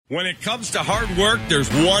When it comes to hard work, there's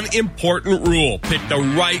one important rule. Pick the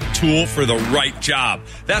right tool for the right job.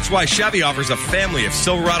 That's why Chevy offers a family of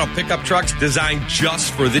Silverado pickup trucks designed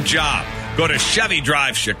just for the job. Go to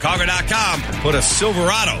ChevyDriveChicago.com and put a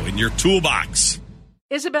Silverado in your toolbox.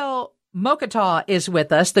 Isabel Mokataw is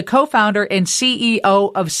with us, the co-founder and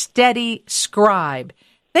CEO of Steady Scribe.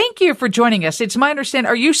 Thank you for joining us. It's my understanding,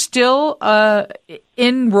 are you still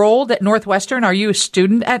enrolled at Northwestern? Are you a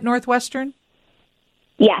student at Northwestern?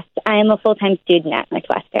 Yes, I am a full-time student at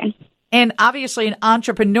Northwestern. And obviously an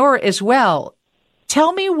entrepreneur as well.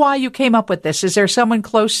 Tell me why you came up with this. Is there someone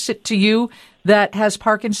close to you that has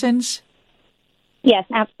Parkinson's? Yes,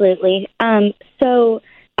 absolutely.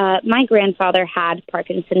 My grandfather had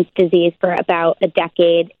Parkinson's disease for about a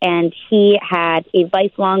decade, and he had a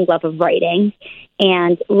lifelong love of writing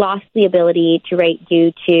and lost the ability to write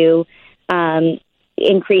due to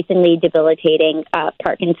increasingly debilitating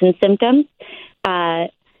Parkinson's symptoms.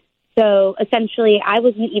 So essentially, I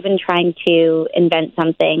wasn't even trying to invent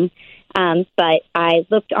something, but I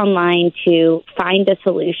looked online to find a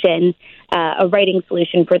solution, a writing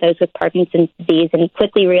solution for those with Parkinson's disease, and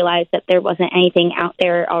quickly realized that there wasn't anything out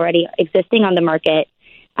there already existing on the market.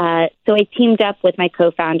 So I teamed up with my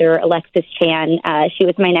co-founder, Alexis Chan. She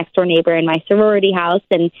was my next-door neighbor in my sorority house,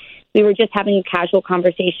 and we were just having a casual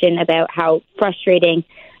conversation about how frustrating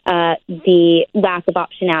the lack of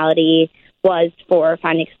optionality was for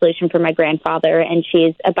finding a solution for my grandfather. And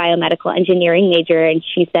she's a biomedical engineering major, and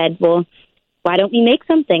she said, well, why don't we make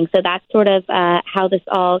something? So that's sort of how this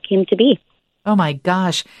all came to be. Oh, my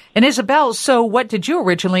gosh. And Isabel, so what did you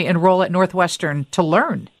originally enroll at Northwestern to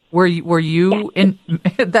learn? Were you in?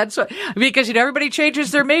 That's because everybody changes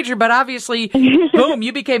their major, but obviously, boom,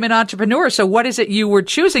 you became an entrepreneur. So what is it you were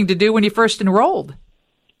choosing to do when you first enrolled?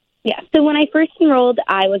 Yeah, so when I first enrolled,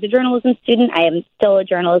 I was a journalism student. I am still a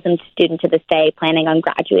journalism student to this day, planning on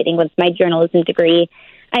graduating with my journalism degree.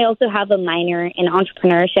 I also have a minor in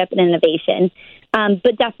entrepreneurship and innovation,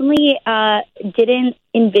 but definitely didn't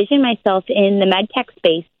envision myself in the med tech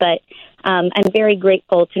space. But I'm very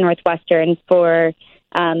grateful to Northwestern for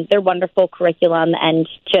their wonderful curriculum and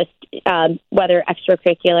just whether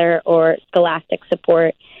extracurricular or scholastic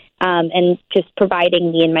support, and just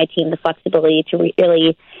providing me and my team the flexibility to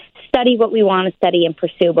really study what we want to study and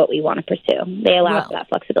pursue what we want to pursue. They allow for that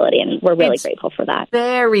flexibility, and we're really grateful for that.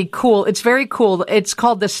 Very cool. It's very cool. It's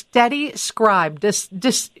called the Steady Scribe.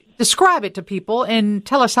 Describe it to people and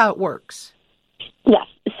tell us how it works. Yes.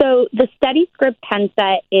 So the Steady Scribe pen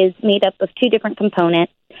set is made up of two different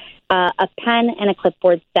components, a pen and a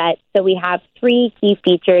clipboard set. So we have three key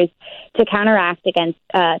features to counteract against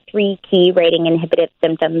three key writing inhibitive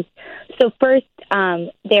symptoms. So first,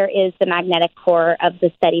 there is the magnetic core of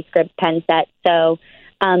the Steady Scribe pen set. So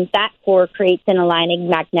that core creates an aligning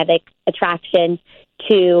magnetic attraction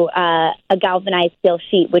to a galvanized steel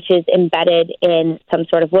sheet, which is embedded in some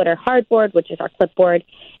sort of wood or hardboard, which is our clipboard.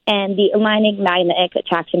 And the aligning magnetic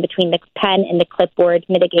attraction between the pen and the clipboard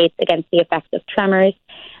mitigates against the effects of tremors.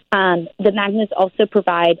 The magnets also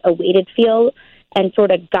provide a weighted feel and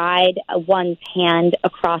sort of guide one's hand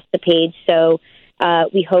across the page. So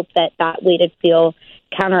we hope that weighted feel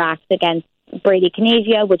counteracts against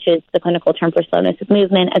bradykinesia, which is the clinical term for slowness of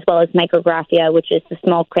movement, as well as micrographia, which is the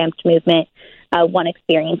small cramped movement one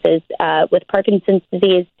experiences with Parkinson's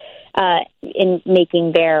disease in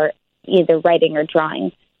making their either writing or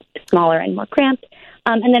drawing smaller and more cramped.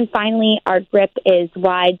 And then finally, our grip is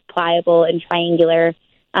wide, pliable, and triangular,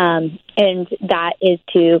 and that is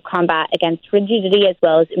to combat against rigidity as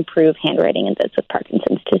well as improve handwriting in those with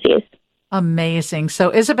Parkinson's disease. Amazing.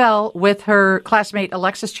 So Isabel, with her classmate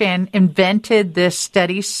Alexis Chan, invented this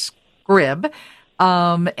Steady Scribe.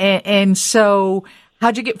 And so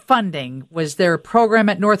how'd you get funding? Was there a program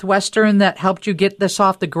at Northwestern that helped you get this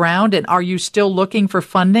off the ground? And are you still looking for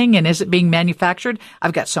funding? And is it being manufactured?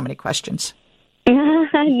 I've got so many questions.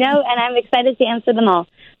 No, and I'm excited to answer them all.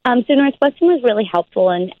 So Northwestern was really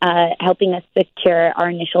helpful in helping us secure our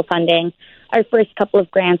initial funding. Our first couple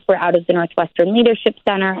of grants were out of the Northwestern Leadership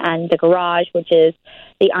Center and the Garage, which is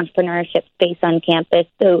the entrepreneurship space on campus.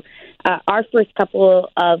 So our first couple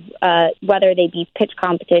of, whether they be pitch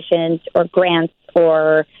competitions or grants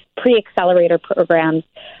or pre-accelerator programs,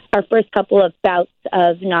 our first couple of bouts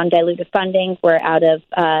of non-dilutive funding were out of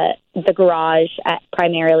the Garage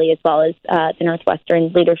primarily, as well as the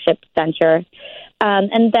Northwestern Leadership Center.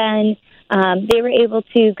 And then they were able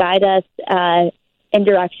to guide us in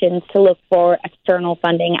directions to look for external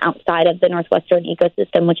funding outside of the Northwestern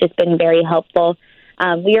ecosystem, which has been very helpful.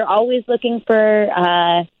 We are always looking for,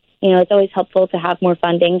 it's always helpful to have more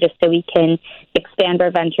funding just so we can expand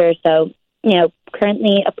our venture. So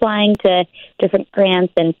currently applying to different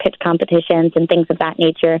grants and pitch competitions and things of that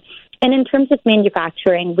nature. And in terms of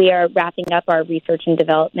manufacturing, we are wrapping up our research and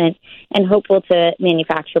development and hopeful to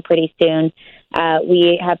manufacture pretty soon.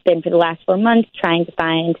 We have been for the last 4 months trying to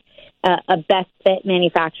find a best fit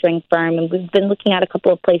manufacturing firm, and we've been looking at a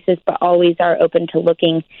couple of places, but always are open to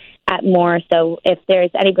looking at more. So if there's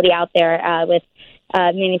anybody out there with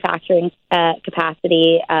manufacturing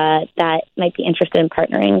capacity that might be interested in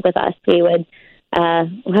partnering with us, we would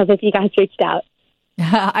love if you guys reached out.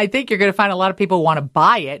 I think you're going to find a lot of people want to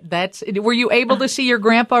buy it. Were you able to see your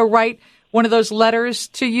grandpa write one of those letters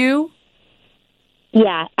to you?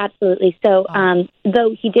 Yeah, absolutely. So,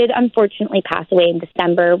 though he did unfortunately pass away in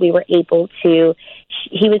December, we were able to,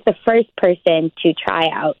 he was the first person to try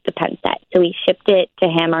out the pen set. So we shipped it to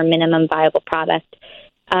him, our minimum viable product,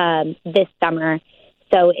 this summer.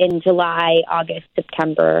 So in July, August,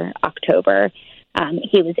 September, October,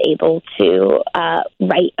 he was able to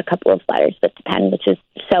write a couple of letters with the pen, which is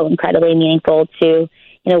so incredibly meaningful to,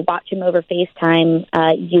 watch him over FaceTime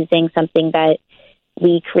using something that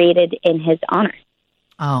we created in his honor.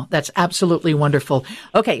 Oh, that's absolutely wonderful.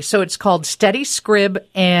 Okay, so it's called Steady Scrib,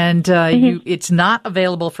 and it's not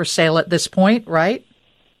available for sale at this point, right?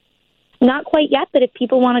 Not quite yet, but if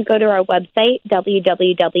people want to go to our website,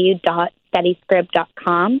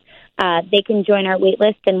 www.steadyscrib.com, they can join our wait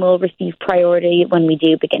list, and we'll receive priority when we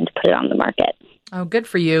do begin to put it on the market. Oh, good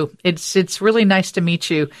for you. It's really nice to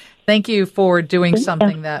meet you. Thank you for doing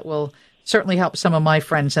something that will certainly help some of my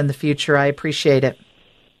friends in the future. I appreciate it.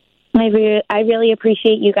 I really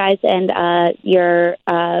appreciate you guys and your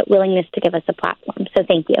willingness to give us a platform. So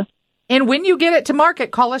thank you. And when you get it to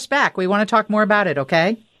market, call us back. We want to talk more about it,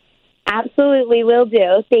 okay? Absolutely, will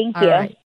do. Thank you. All right.